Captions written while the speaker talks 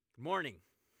Morning.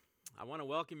 I want to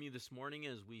welcome you this morning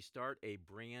as we start a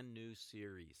brand new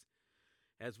series.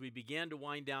 As we began to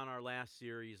wind down our last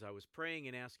series, I was praying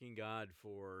and asking God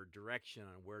for direction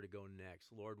on where to go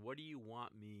next. Lord, what do you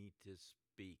want me to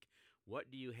speak? What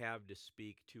do you have to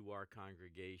speak to our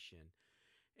congregation?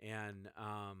 And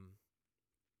uh,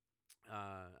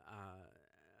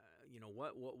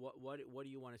 what do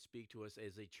you want to speak to us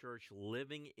as a church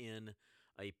living in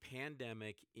a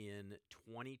pandemic in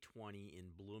 2020 in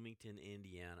Bloomington,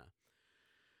 Indiana?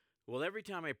 Well, every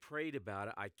time I prayed about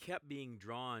it, I kept being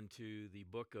drawn to the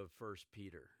book of First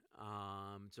Peter.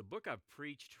 It's a book I've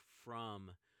preached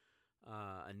from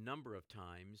a number of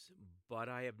times, but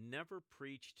I have never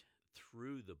preached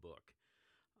through the book.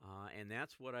 And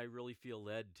that's what I really feel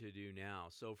led to do now.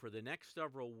 So for the next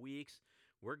several weeks,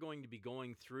 we're going to be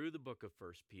going through the book of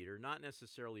First Peter, not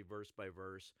necessarily verse by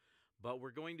verse, but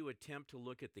we're going to attempt to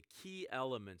look at the key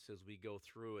elements as we go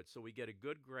through it so we get a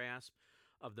good grasp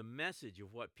of the message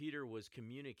of what Peter was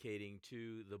communicating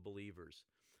to the believers.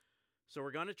 So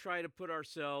we're going to try to put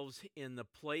ourselves in the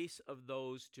place of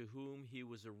those to whom he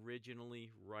was originally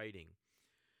writing.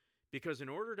 Because in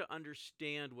order to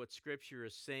understand what Scripture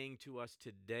is saying to us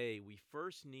today, we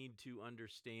first need to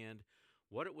understand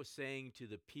what it was saying to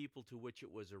the people to which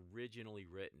it was originally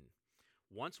written.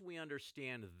 Once we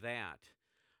understand that,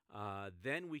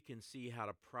 then we can see how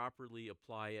to properly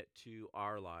apply it to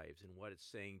our lives and what it's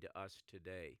saying to us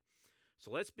today. So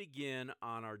let's begin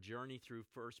on our journey through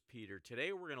First Peter.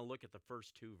 Today we're going to look at the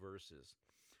first two verses.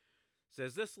 It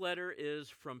says, "This letter is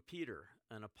from Peter,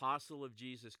 an apostle of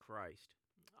Jesus Christ.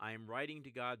 I am writing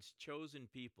to God's chosen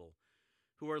people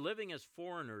who are living as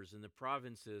foreigners in the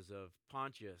provinces of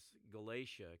Pontus,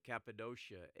 Galatia,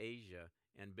 Cappadocia, Asia,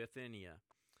 and Bithynia.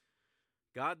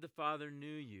 God the Father knew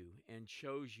you and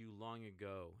chose you long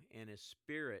ago, and His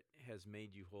Spirit has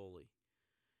made you holy.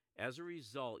 As a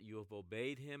result, you have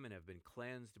obeyed Him and have been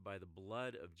cleansed by the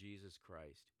blood of Jesus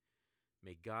Christ.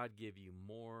 May God give you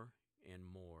more and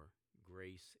more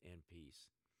grace and peace."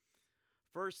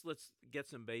 First, let's get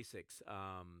some basics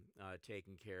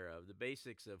taken care of. The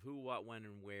basics of who, what, when,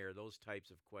 and where, those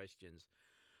types of questions.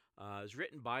 It was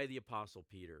written by the Apostle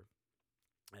Peter.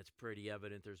 That's pretty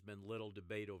evident. There's been little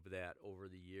debate over that over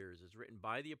the years. It's written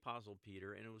by the Apostle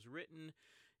Peter, and it was written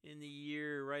in the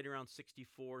year right around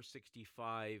 64,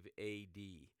 65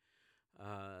 A.D.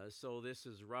 So this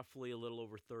is roughly a little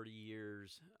over 30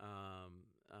 years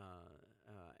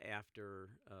after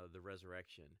the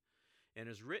resurrection, and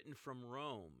is written from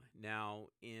Rome. Now,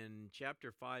 in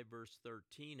chapter 5, verse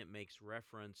 13, it makes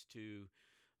reference to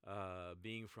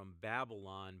being from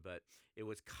Babylon, but it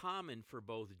was common for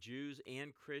both Jews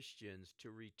and Christians to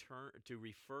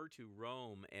refer to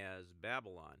Rome as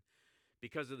Babylon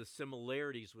because of the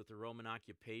similarities with the Roman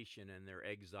occupation and their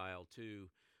exile to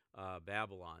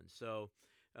Babylon. So,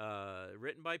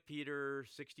 written by Peter,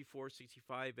 64,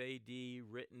 65 A.D.,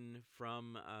 written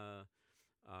from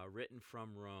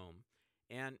Rome.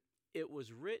 And it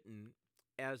was written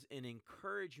as an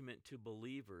encouragement to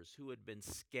believers who had been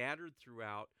scattered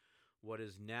throughout what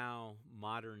is now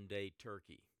modern-day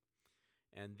Turkey.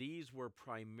 And these were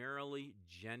primarily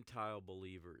Gentile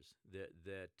believers that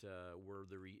were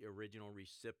the original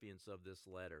recipients of this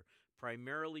letter.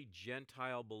 Primarily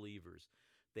Gentile believers.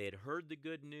 They had heard the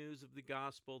good news of the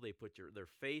gospel. They put their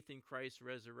faith in Christ's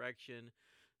resurrection.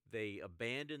 They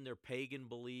abandoned their pagan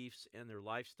beliefs and their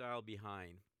lifestyle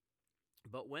behind.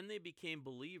 But when they became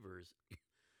believers,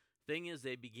 thing is,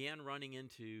 they began running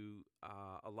into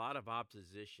a lot of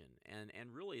opposition,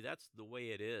 and really that's the way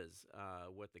it is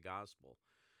with the gospel.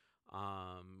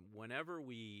 Whenever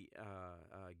we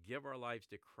give our lives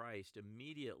to Christ,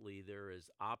 immediately there is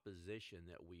opposition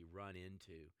that we run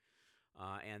into,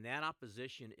 and that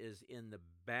opposition is in the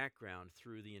background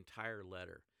through the entire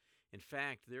letter. In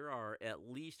fact, there are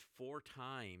at least 4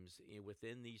 times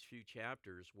within these few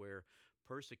chapters where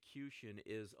persecution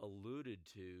is alluded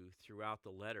to throughout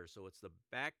the letter. So it's the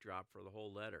backdrop for the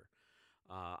whole letter,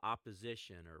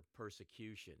 opposition or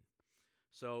persecution.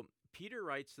 So Peter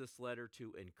writes this letter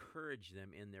to encourage them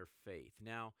in their faith.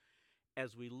 Now,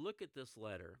 as we look at this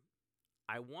letter,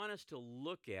 I want us to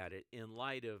look at it in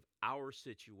light of our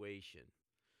situation.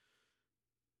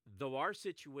 Though our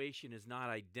situation is not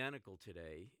identical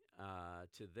today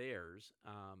to theirs,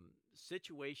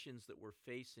 situations that we're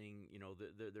facing,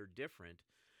 they're different.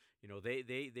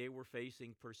 They were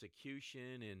facing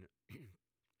persecution, and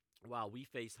while we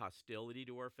face hostility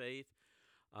to our faith,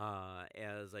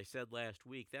 as I said last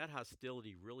week, that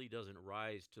hostility really doesn't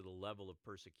rise to the level of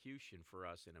persecution for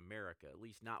us in America, at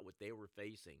least not what they were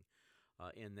facing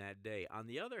in that day. On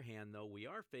the other hand, though, we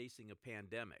are facing a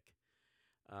pandemic.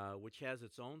 which has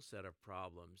its own set of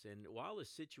problems. And while the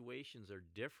situations are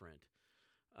different,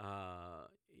 uh,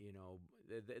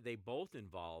 they both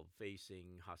involve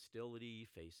facing hostility,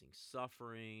 facing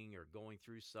suffering, or going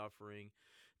through suffering.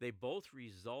 They both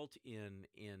result in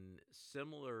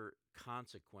similar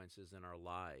consequences in our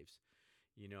lives.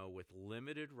 With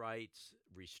limited rights,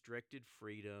 restricted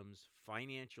freedoms,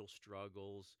 financial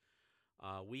struggles.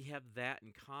 We have that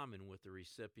in common with the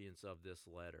recipients of this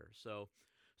letter. So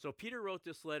Peter wrote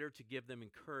this letter to give them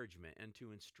encouragement and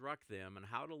to instruct them on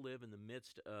how to live in the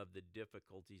midst of the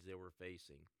difficulties they were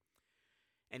facing.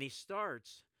 And he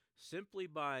starts simply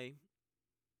by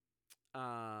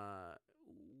uh,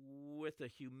 with a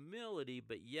humility,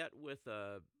 but yet with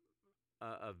a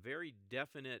very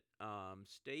definite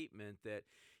statement that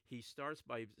he starts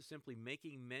by simply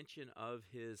making mention of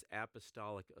his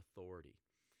apostolic authority.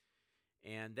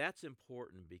 And that's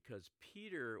important because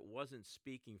Peter wasn't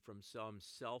speaking from some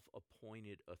self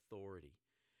appointed authority.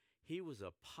 He was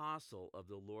apostle of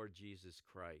the Lord Jesus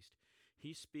Christ.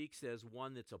 He speaks as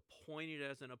one that's appointed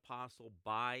as an apostle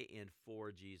by and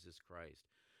for Jesus Christ.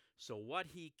 So what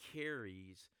he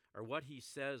carries, or what he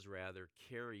says rather,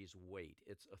 carries weight.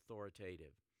 It's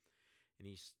authoritative. And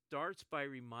he starts by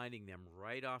reminding them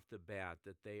right off the bat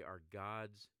that they are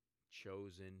God's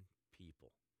chosen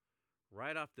people.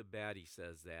 Right off the bat, he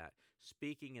says that.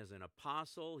 Speaking as an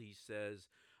apostle, he says,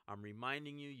 I'm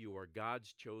reminding you, you are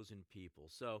God's chosen people.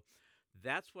 So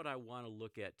that's what I want to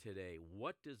look at today.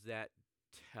 What does that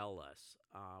tell us?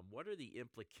 What are the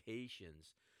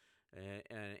implications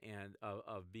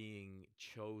of being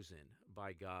chosen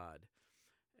by God?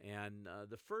 And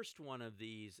the first one of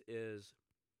these is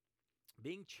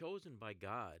being chosen by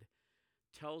God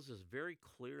tells us very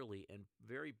clearly and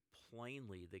very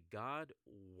plainly that God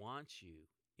wants you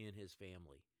in his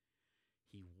family.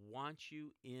 He wants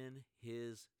you in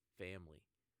his family.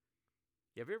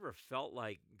 Have you ever felt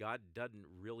like God doesn't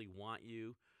really want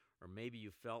you? Or maybe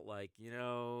you felt like,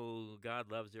 God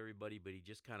loves everybody, but he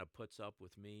just kind of puts up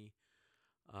with me.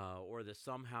 Or that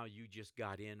somehow you just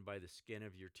got in by the skin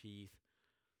of your teeth.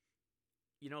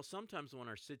 Sometimes when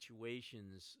our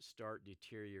situations start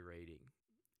deteriorating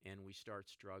and we start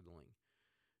struggling,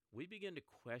 we begin to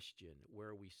question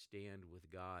where we stand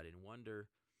with God and wonder,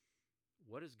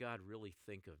 what does God really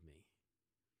think of me?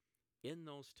 In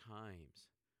those times,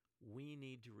 we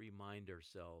need to remind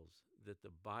ourselves that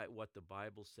what the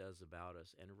Bible says about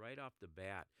us. And right off the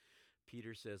bat,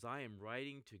 Peter says, I am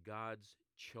writing to God's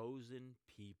chosen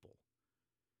people.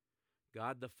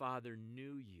 God the Father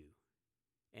knew you,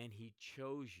 and he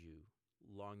chose you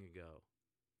long ago.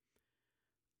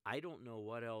 I don't know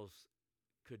what else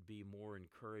could be more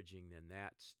encouraging than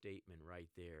that statement right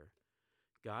there.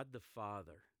 God the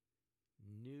Father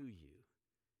knew you,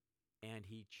 and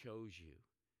he chose you.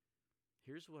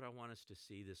 Here's what I want us to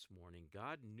see this morning.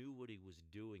 God knew what he was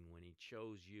doing when he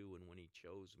chose you and when he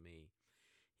chose me.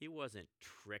 He wasn't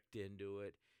tricked into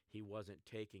it. He wasn't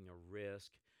taking a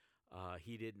risk.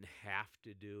 He didn't have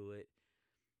to do it.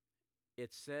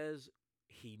 It says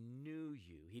he knew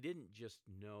you. He didn't just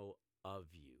know of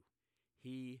you.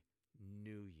 He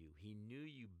knew you. He knew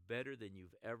you better than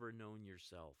you've ever known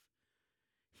yourself.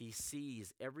 He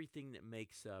sees everything that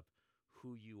makes up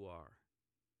who you are.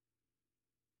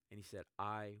 And he said,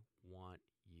 I want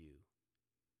you.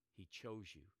 He chose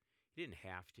you. He didn't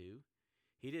have to.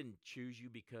 He didn't choose you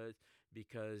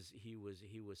because he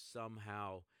was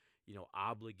somehow,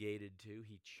 obligated to.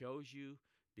 He chose you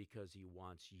because he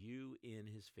wants you in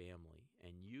his family,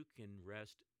 and you can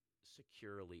rest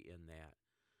securely in that.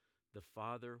 The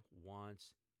Father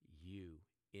wants you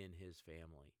in his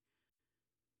family.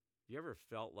 You ever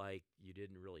felt like you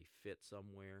didn't really fit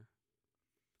somewhere?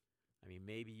 I mean,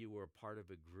 maybe you were a part of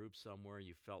a group somewhere,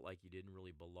 you felt like you didn't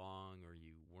really belong or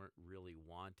you weren't really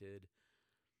wanted.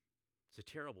 It's a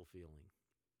terrible feeling.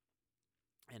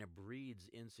 And it breeds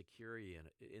insecurity in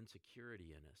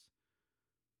us.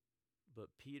 But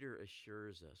Peter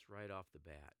assures us right off the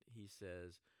bat. He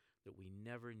says that we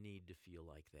never need to feel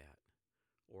like that,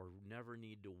 or never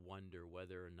need to wonder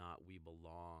whether or not we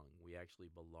belong. We actually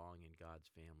belong in God's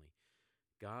family.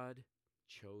 God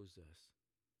chose us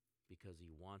because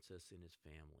he wants us in his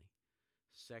family.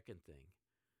 Second thing,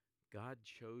 God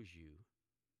chose you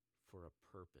for a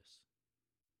purpose.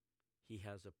 He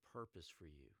has a purpose for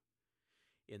you.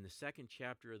 In the second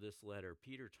chapter of this letter,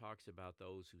 Peter talks about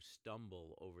those who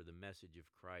stumble over the message of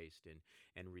Christ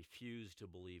and refuse to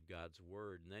believe God's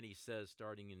word. And then he says,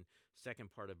 starting in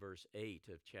second part of verse 8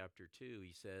 of chapter 2,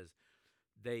 he says,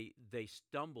 they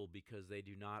stumble because they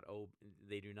do not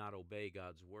obey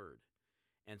God's word.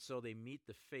 And so they meet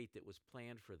the fate that was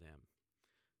planned for them.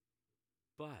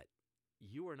 But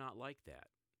you are not like that.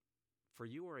 For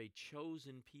you are a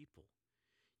chosen people.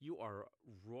 You are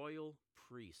royal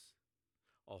priests,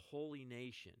 a holy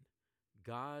nation,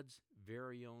 God's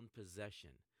very own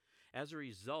possession. As a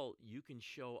result, you can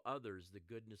show others the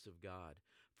goodness of God,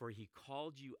 for he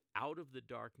called you out of the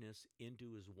darkness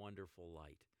into his wonderful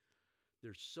light.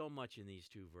 There's so much in these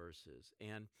two verses.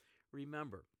 And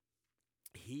remember,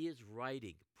 he is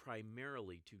writing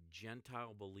primarily to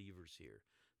Gentile believers here.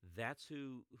 That's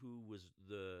who was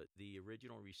the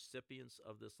original recipients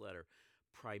of this letter,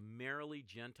 primarily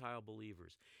Gentile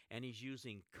believers. And he's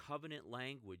using covenant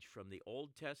language from the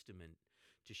Old Testament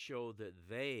to show that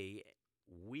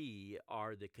we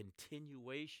are the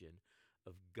continuation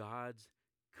of God's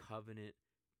covenant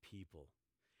people.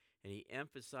 And he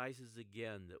emphasizes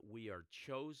again that we are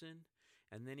chosen,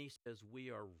 and then he says we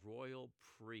are royal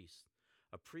priests.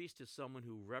 A priest is someone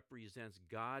who represents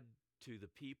God to the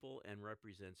people and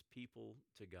represents people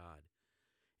to God.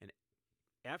 And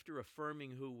after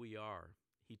affirming who we are,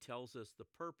 he tells us the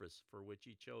purpose for which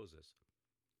he chose us.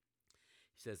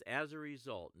 He says, as a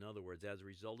result, in other words, as a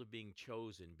result of being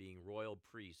chosen, being royal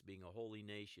priests, being a holy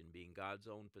nation, being God's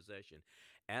own possession,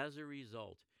 as a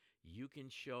result, you can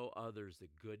show others the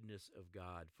goodness of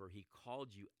God, for he called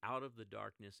you out of the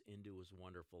darkness into his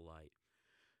wonderful light.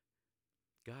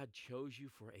 God chose you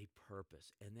for a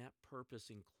purpose, and that purpose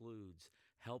includes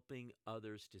helping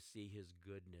others to see his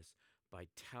goodness by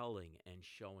telling and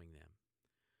showing them.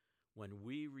 When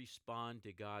we respond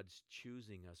to God's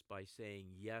choosing us by saying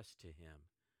yes to him,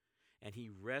 and he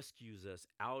rescues us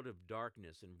out of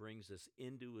darkness and brings us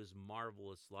into his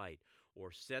marvelous light,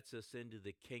 or sets us into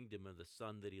the kingdom of the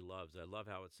Son that he loves. I love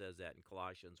how it says that in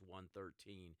Colossians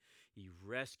 1:13. He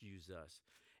rescues us.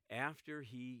 After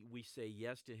we say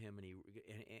yes to him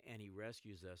and he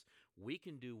rescues us, we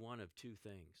can do one of two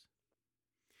things.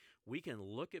 We can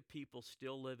look at people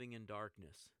still living in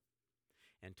darkness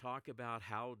and talk about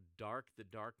how dark the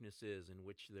darkness is in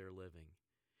which they're living,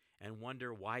 and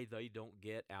wonder why they don't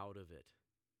get out of it.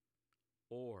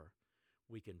 Or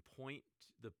we can point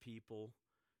the people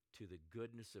to the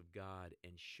goodness of God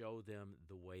and show them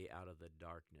the way out of the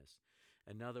darkness.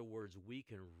 In other words, we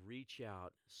can reach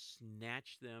out,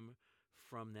 snatch them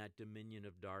from that dominion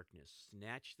of darkness,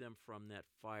 snatch them from that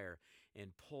fire, and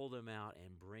pull them out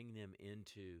and bring them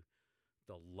into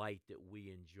the light that we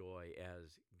enjoy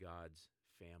as God's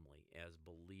family, as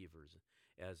believers,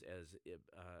 as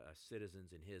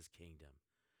citizens in his kingdom.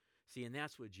 See, and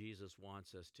that's what Jesus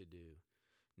wants us to do.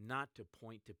 Not to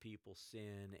point to people's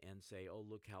sin and say, oh,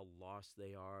 look how lost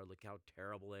they are, look how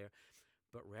terrible they are,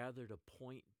 but rather to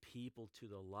point people to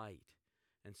the light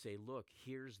and say, look,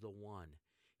 here's the one.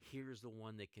 Here's the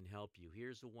one that can help you.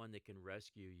 Here's the one that can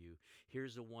rescue you.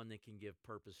 Here's the one that can give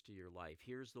purpose to your life.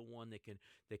 Here's the one that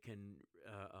can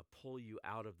pull you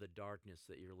out of the darkness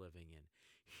that you're living in.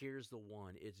 Here's the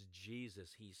one. It's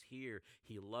Jesus. He's here.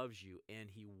 He loves you, and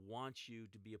he wants you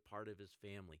to be a part of his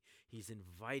family. He's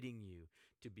inviting you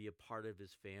to be a part of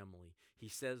his family. He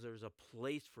says there's a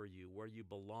place for you where you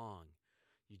belong.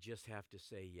 You just have to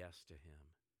say yes to him.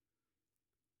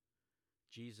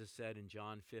 Jesus said in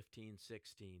John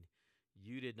 15:16,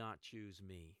 you did not choose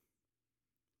me,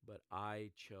 but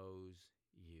I chose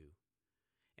you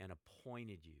and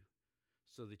appointed you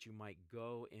so that you might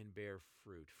go and bear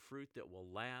fruit that will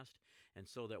last, and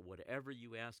so that whatever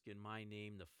you ask in my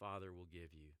name, the Father will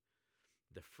give you.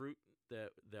 The fruit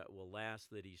that will last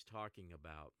that he's talking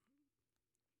about,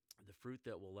 the fruit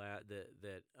that will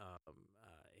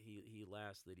he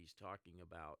lasts that he's talking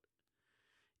about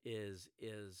is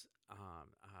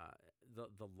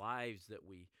the lives that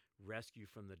we rescue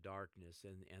from the darkness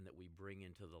and that we bring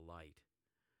into the light.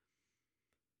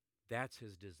 That's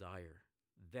his desire.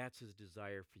 That's his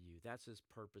desire for you. That's his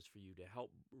purpose for you, to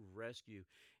help rescue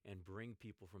and bring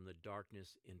people from the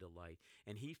darkness into light.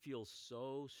 And he feels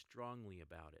so strongly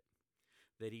about it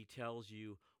that he tells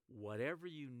you whatever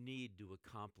you need to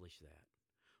accomplish that,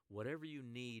 whatever you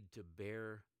need to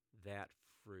bear that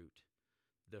fruit,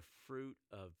 the fruit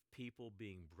of people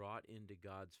being brought into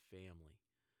God's family,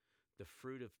 the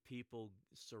fruit of people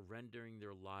surrendering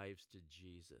their lives to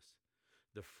Jesus,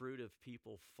 the fruit of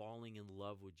people falling in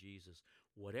love with Jesus.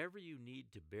 Whatever you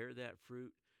need to bear that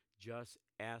fruit, just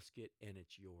ask it and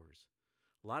it's yours.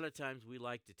 A lot of times we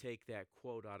like to take that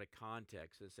quote out of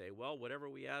context and say, well, whatever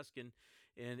we ask in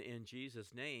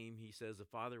Jesus' name, he says the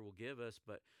Father will give us.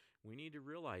 But we need to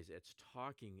realize it's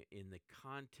talking in the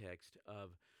context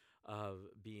of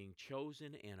being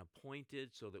chosen and appointed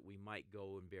so that we might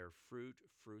go and bear fruit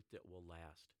that will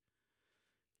last.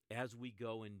 As we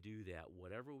go and do that,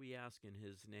 whatever we ask in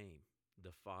his name,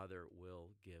 the Father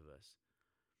will give us.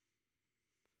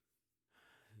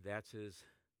 That's his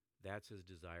That's his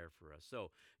desire for us.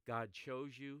 So God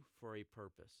chose you for a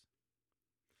purpose.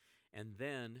 And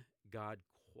then God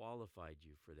qualified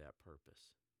you for that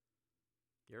purpose.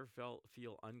 You ever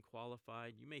feel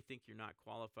unqualified? You may think you're not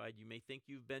qualified. You may think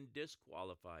you've been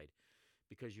disqualified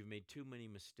because you've made too many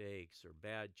mistakes or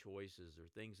bad choices or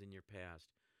things in your past.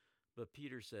 But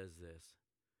Peter says this: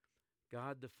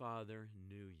 God the Father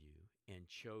knew you and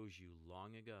chose you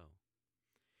long ago,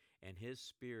 and his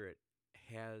Spirit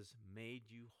has made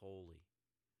you holy.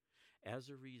 As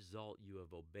a result, you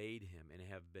have obeyed him and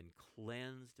have been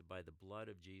cleansed by the blood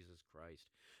of Jesus Christ.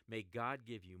 May God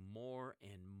give you more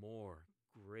and more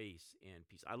grace and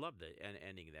peace. I love the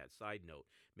ending of that. Side note: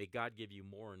 may God give you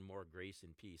more and more grace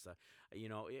and peace.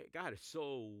 God is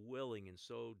so willing and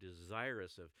so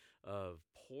desirous of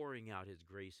pouring out his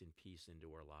grace and peace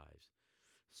into our lives.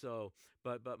 So,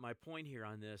 but my point here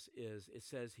on this is, it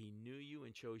says he knew you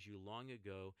and chose you long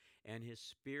ago, and his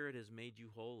Spirit has made you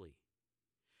holy.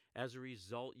 As a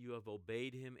result, you have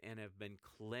obeyed him and have been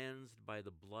cleansed by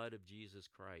the blood of Jesus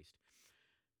Christ.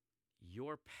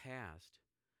 Your past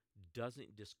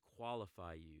doesn't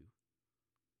disqualify you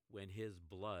when his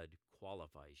blood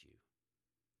qualifies you.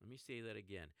 Let me say that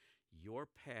again. Your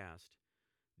past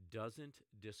doesn't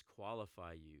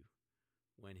disqualify you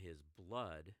when his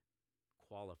blood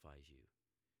qualifies you.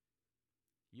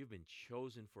 You've been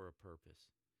chosen for a purpose.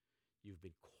 You've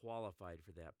been qualified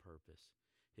for that purpose.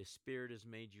 His Spirit has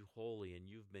made you holy, and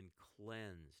you've been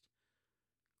cleansed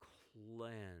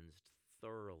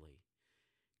thoroughly,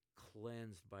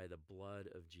 cleansed by the blood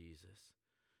of Jesus.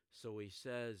 So he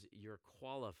says you're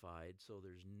qualified, so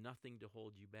there's nothing to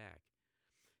hold you back.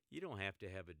 You don't have to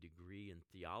have a degree in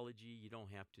theology. You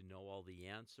don't have to know all the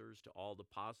answers to all the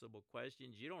possible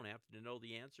questions. You don't have to know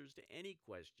the answers to any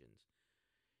questions.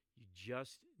 You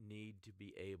just need to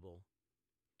be able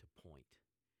to point.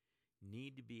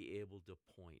 Need to be able to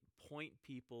point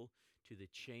people to the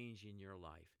change in your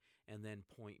life, and then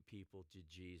point people to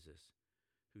Jesus,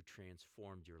 who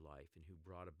transformed your life and who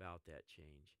brought about that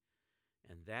change.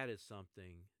 And that is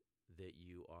something that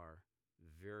you are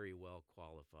very well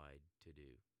qualified to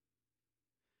do.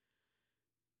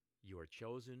 You are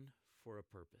chosen for a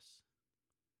purpose,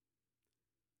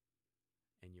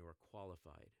 and you are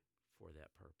qualified for that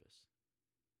purpose.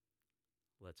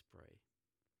 Let's pray.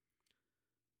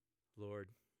 Lord,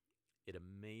 it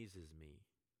amazes me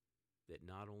that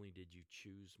not only did you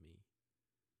choose me,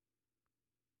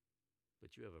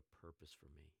 but you have a purpose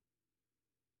for me.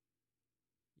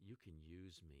 You can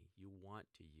use me. You want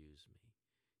to use me.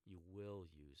 You will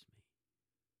use me.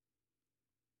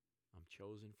 I'm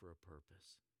chosen for a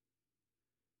purpose,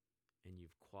 and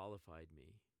you've qualified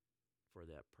me for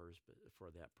that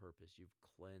purpose. You've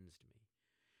cleansed me,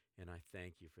 and I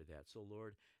thank you for that. So,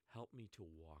 Lord, help me to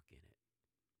walk in it.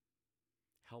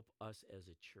 Help us as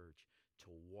a church to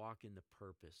walk in the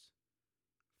purpose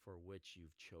for which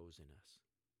you've chosen us.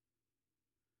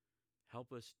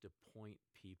 Help us to point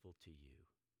people to you.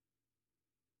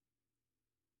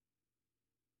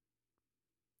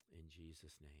 In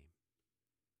Jesus' name,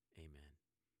 amen.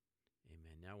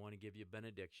 Amen. Now I want to give you a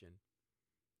benediction.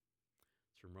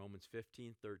 It's from Romans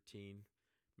 15:13.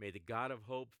 May the God of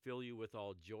hope fill you with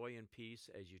all joy and peace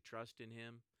as you trust in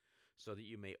him, so that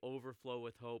you may overflow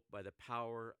with hope by the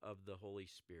power of the Holy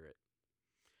Spirit.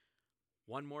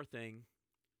 One more thing.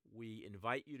 We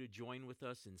invite you to join with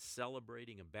us in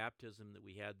celebrating a baptism that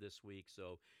we had this week.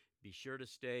 So be sure to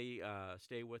stay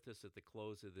with us at the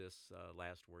close of this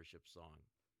last worship song.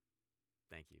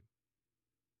 Thank you.